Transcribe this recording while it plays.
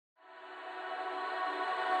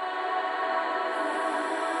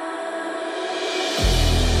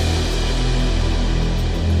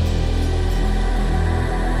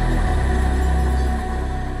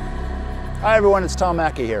Hi everyone, it's Tom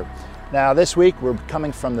Mackie here. Now this week we're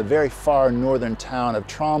coming from the very far northern town of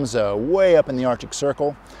Tromso, way up in the Arctic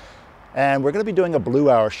Circle. And we're going to be doing a blue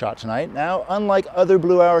hour shot tonight. Now, unlike other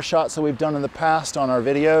blue hour shots that we've done in the past on our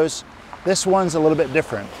videos, this one's a little bit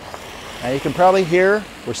different. Now you can probably hear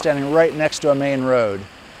we're standing right next to a main road.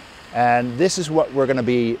 And this is what we're going to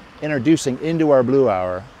be introducing into our blue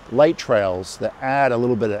hour, light trails that add a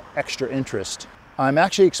little bit of extra interest. I'm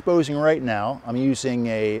actually exposing right now. I'm using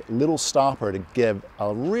a little stopper to give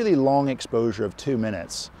a really long exposure of 2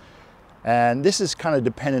 minutes. And this is kind of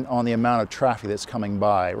dependent on the amount of traffic that's coming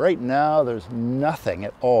by. Right now, there's nothing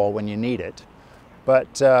at all when you need it.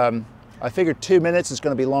 But I figured 2 minutes is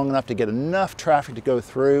going to be long enough to get enough traffic to go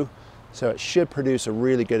through, so it should produce a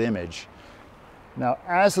really good image. Now,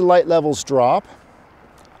 as the light levels drop,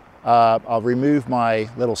 I'll remove my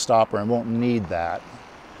little stopper and won't need that.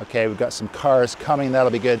 Okay, we've got some cars coming,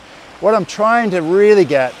 that'll be good. What I'm trying to really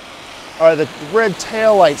get are the red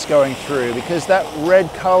tail lights going through, because that red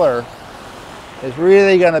color is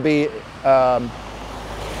really going to be,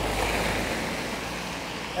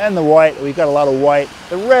 and the white, we've got a lot of white.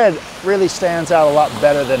 The red really stands out a lot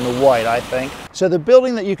better than the white, I think. So the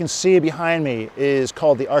building that you can see behind me is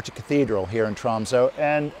called the Arctic Cathedral here in Tromso,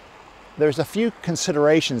 and there's a few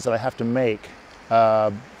considerations that I have to make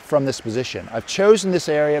from this position. I've chosen this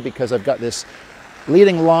area because I've got this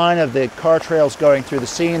leading line of the car trails going through the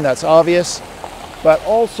scene, that's obvious, but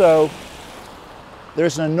also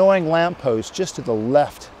there's an annoying lamppost just to the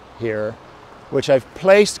left here, which I've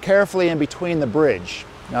placed carefully in between the bridge.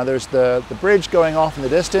 Now there's the bridge going off in the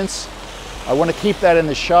distance. I want to keep that in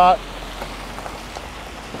the shot,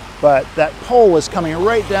 but that pole is coming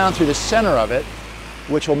right down through the center of it,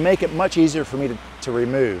 which will make it much easier for me to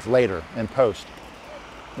remove later in post.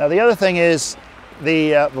 Now the other thing is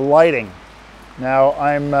the lighting. Now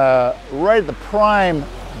I'm right at the prime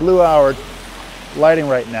blue hour lighting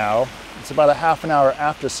right now. It's about a half an hour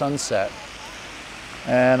after sunset.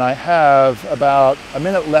 And I have about a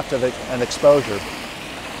minute left of an exposure.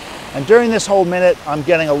 And during this whole minute, I'm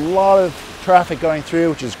getting a lot of traffic going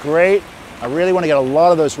through, which is great. I really want to get a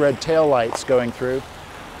lot of those red tail lights going through.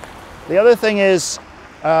 The other thing is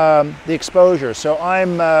the exposure. So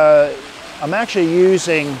I'm actually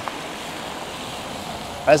using,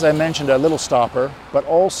 as I mentioned, a little stopper, but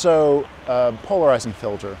also a polarizing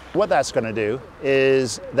filter. What that's going to do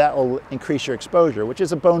is that will increase your exposure, which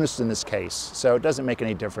is a bonus in this case, so it doesn't make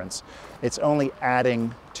any difference. It's only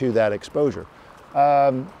adding to that exposure.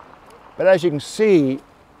 But as you can see,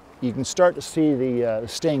 you can start to see the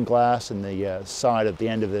stained glass in the side at the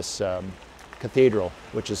end of this cathedral,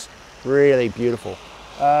 which is really beautiful.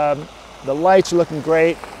 The lights are looking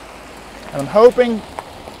great. And I'm hoping,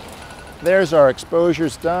 there's our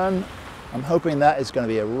exposures done. I'm hoping that is going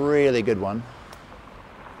to be a really good one.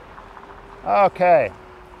 Okay,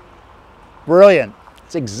 brilliant.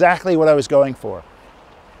 It's exactly what I was going for.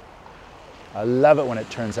 I love it when it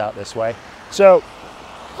turns out this way. So,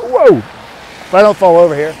 whoa, if I don't fall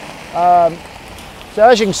over here. So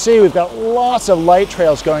as you can see, we've got lots of light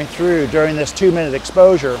trails going through during this 2 minute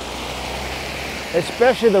exposure,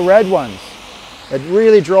 especially the red ones that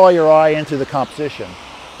really draw your eye into the composition.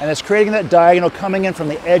 And it's creating that diagonal coming in from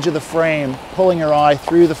the edge of the frame, pulling your eye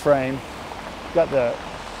through the frame. You've got the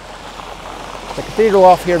cathedral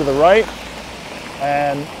off here to the right.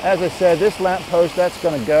 And as I said, this lamp post, that's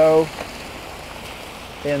going to go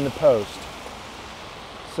in the post.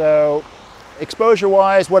 So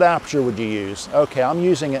exposure-wise, what aperture would you use? Okay, I'm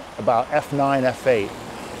using it about f9, f8.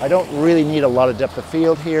 I don't really need a lot of depth of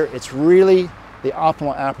field here. It's really the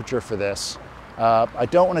optimal aperture for this. I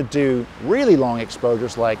don't want to do really long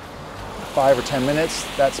exposures like 5 or 10 minutes.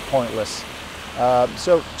 That's pointless.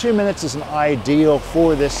 So 2 minutes is an ideal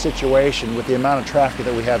for this situation with the amount of traffic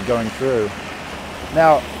that we have going through.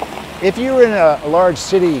 Now, if you're in a large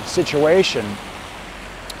city situation,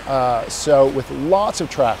 so with lots of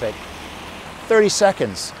traffic, 30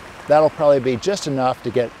 seconds, that'll probably be just enough to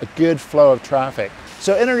get a good flow of traffic.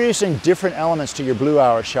 So introducing different elements to your blue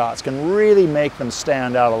hour shots can really make them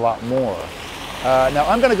stand out a lot more. Now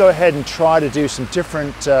I'm going to go ahead and try to do some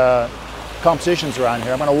different compositions around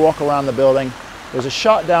here. I'm going to walk around the building. There's a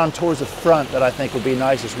shot down towards the front that I think would be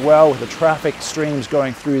nice as well, with the traffic streams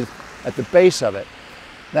going through at the base of it.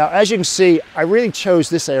 Now as you can see, I really chose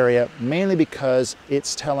this area mainly because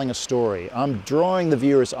it's telling a story. I'm drawing the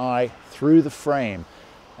viewer's eye through the frame.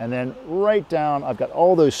 And then right down, I've got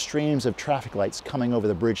all those streams of traffic lights coming over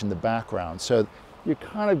the bridge in the background. So you're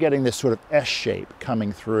kind of getting this sort of S shape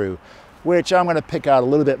coming through, which I'm going to pick out a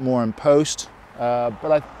little bit more in post.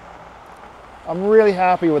 But I'm really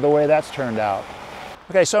happy with the way that's turned out.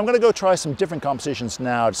 Okay, so I'm going to go try some different compositions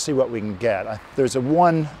now to see what we can get. There's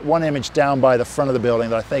one image down by the front of the building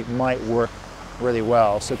that I think might work really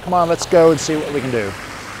well. So come on, let's go and see what we can do.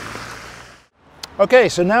 Okay,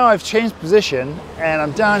 so now I've changed position and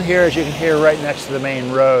I'm down here, as you can hear, right next to the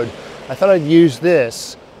main road. I thought I'd use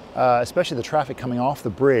this, especially the traffic coming off the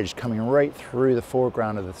bridge, coming right through the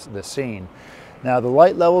foreground of the scene. Now the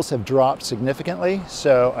light levels have dropped significantly,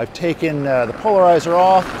 so I've taken the polarizer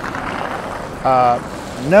off.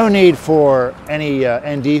 No need for any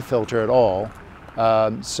ND filter at all.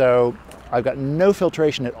 So I've got no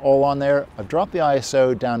filtration at all on there. I've dropped the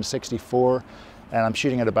ISO down to 64 and I'm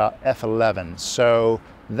shooting at about f11. So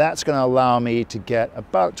that's going to allow me to get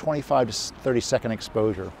about 25 to 30 second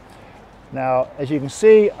exposure. Now, as you can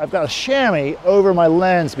see, I've got a chamois over my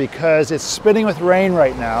lens because it's spitting with rain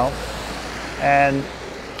right now. And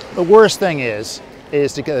the worst thing is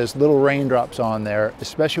to get those little raindrops on there,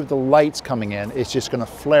 especially with the lights coming in. It's just going to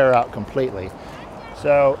flare out completely.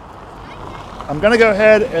 So I'm going to go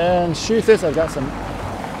ahead and shoot this. I've got some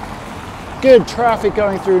good traffic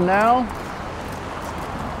going through now.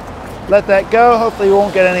 Let that go. Hopefully you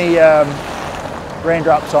won't get any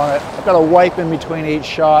raindrops on it. I've got a wipe in between each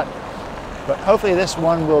shot, but hopefully this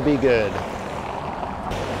one will be good.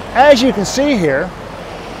 As you can see here,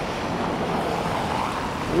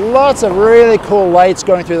 lots of really cool lights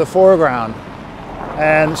going through the foreground,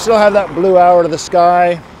 and still have that blue hour to the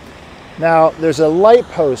sky. Now there's a light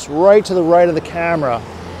post right to the right of the camera.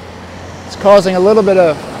 It's causing a little bit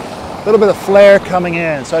of flare coming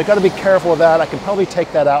in, so I've got to be careful with that. I can probably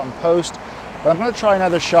take that out in post, but I'm going to try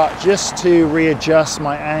another shot just to readjust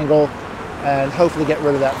my angle and hopefully get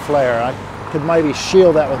rid of that flare. I could maybe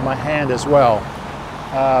shield that with my hand as well.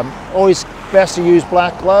 Always best to use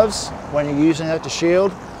black gloves when you're using that to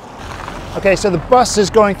shield. Okay, so the bus is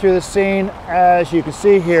going through the scene. As you can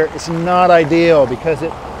see here, it's not ideal because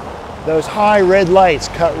those high red lights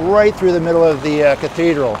cut right through the middle of the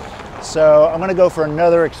cathedral. So I'm going to go for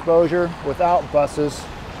another exposure without buses.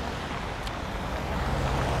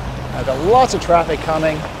 I've got lots of traffic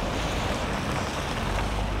coming,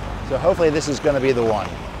 so hopefully this is going to be the one.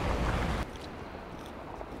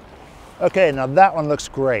 Okay, now that one looks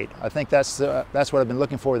great. I think that's what I've been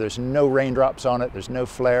looking for. There's no raindrops on it, there's no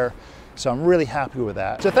flare, so I'm really happy with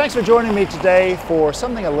that. So thanks for joining me today for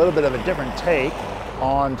something a little bit of a different take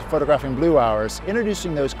on photographing blue hours.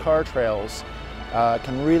 Introducing those car trails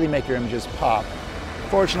can really make your images pop.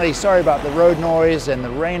 Fortunately, sorry about the road noise and the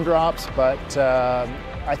raindrops, but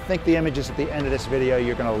I think the images at the end of this video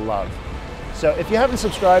you're going to love. So if you haven't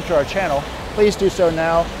subscribed to our channel, please do so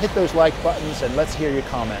now. Hit those like buttons and let's hear your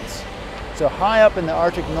comments. So high up in the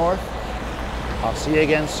Arctic North, I'll see you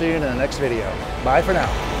again soon in the next video. Bye for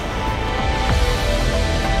now.